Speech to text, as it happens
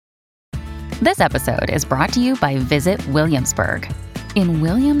This episode is brought to you by Visit Williamsburg. In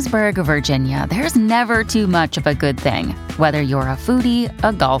Williamsburg, Virginia, there's never too much of a good thing. Whether you're a foodie,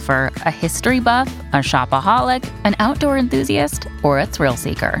 a golfer, a history buff, a shopaholic, an outdoor enthusiast, or a thrill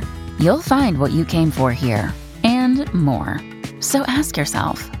seeker, you'll find what you came for here and more. So ask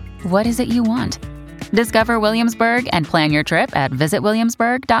yourself, what is it you want? Discover Williamsburg and plan your trip at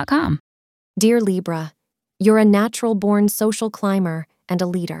visitwilliamsburg.com. Dear Libra, you're a natural-born social climber and a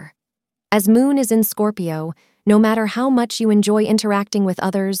leader. As Moon is in Scorpio, no matter how much you enjoy interacting with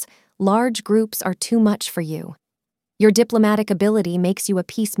others, large groups are too much for you. Your diplomatic ability makes you a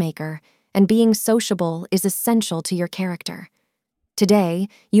peacemaker, and being sociable is essential to your character. Today,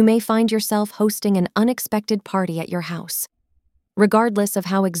 you may find yourself hosting an unexpected party at your house. Regardless of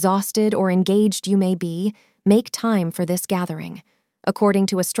how exhausted or engaged you may be, make time for this gathering. According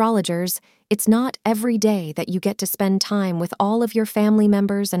to astrologers, it's not every day that you get to spend time with all of your family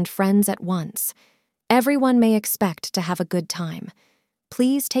members and friends at once. Everyone may expect to have a good time.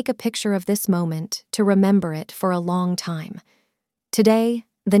 Please take a picture of this moment to remember it for a long time. Today,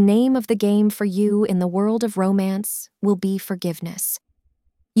 the name of the game for you in the world of romance will be forgiveness.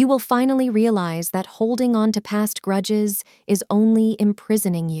 You will finally realize that holding on to past grudges is only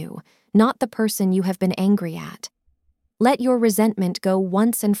imprisoning you, not the person you have been angry at. Let your resentment go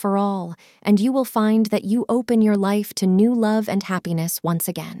once and for all, and you will find that you open your life to new love and happiness once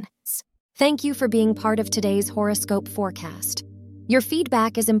again. Thank you for being part of today's horoscope forecast. Your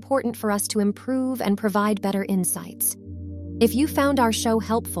feedback is important for us to improve and provide better insights. If you found our show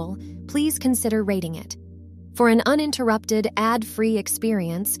helpful, please consider rating it. For an uninterrupted, ad-free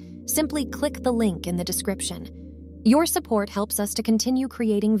experience, simply click the link in the description. Your support helps us to continue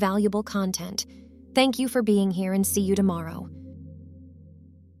creating valuable content. Thank you for being here and see you tomorrow.